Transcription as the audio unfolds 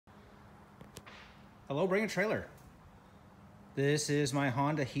Hello, bring a trailer. This is my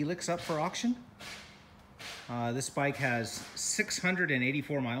Honda Helix up for auction. This bike has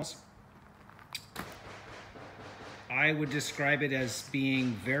 684 miles. I would describe it as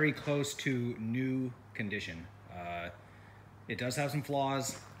being very close to new condition. It does have some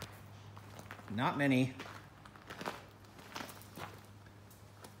flaws, not many.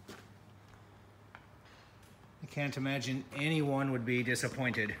 I can't imagine anyone would be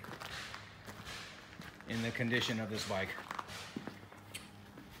disappointed in the condition of this bike.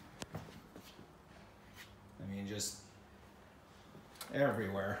 I mean, just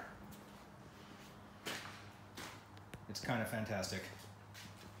everywhere. It's kind of fantastic.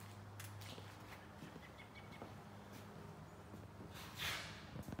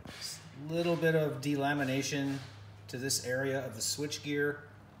 A little bit of delamination to this area of the switch gear.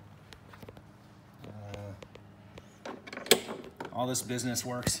 All this business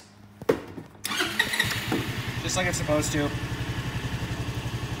works just like it's supposed to.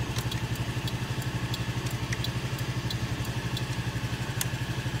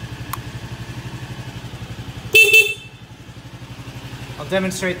 I'll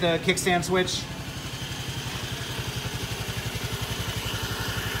demonstrate the kickstand switch.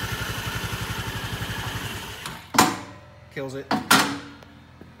 Kills it.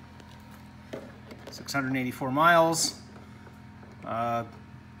 684 miles. I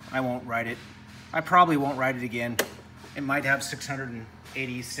won't ride it. I probably won't ride it again. It might have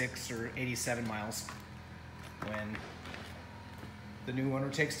 686 or 87 miles when the new owner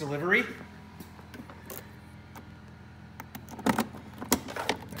takes delivery.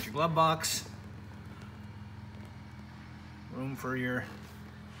 Got your glove box. Room for your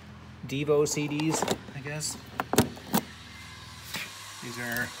Devo CDs, I guess. These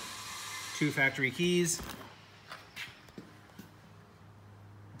are 2 factory keys.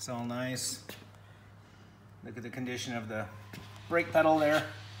 It's all nice. Look at the condition of the brake pedal there.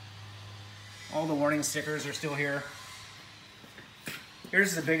 All the warning stickers are still here.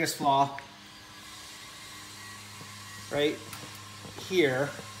 Here's the biggest flaw. Right here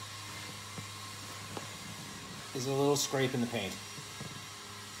is a little scrape in the paint.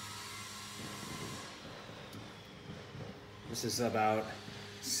 This is about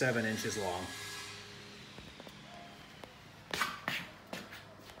 7 inches long.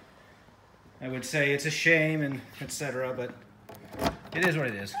 I would say it's a shame and etc., but it is what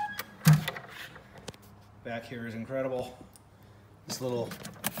it is. Back here is incredible. This little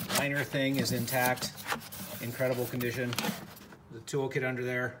liner thing is intact, incredible condition. The toolkit under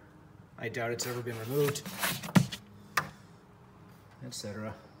there, I doubt it's ever been removed,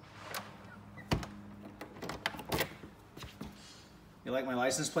 etc. You like my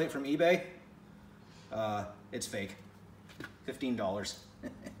license plate from eBay? It's fake. $15.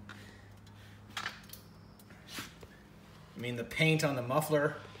 I mean, the paint on the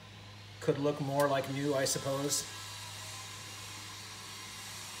muffler could look more like new, I suppose.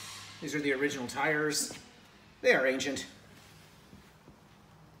 These are the original tires. They are ancient.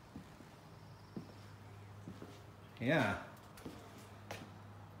 Yeah.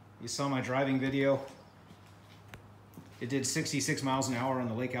 You saw my driving video. It did 66 miles an hour on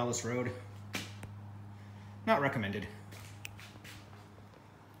the Lake Alice Road. Not recommended.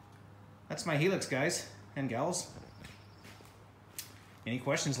 That's my Helix, guys and gals. Any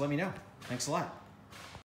questions, let me know. Thanks a lot.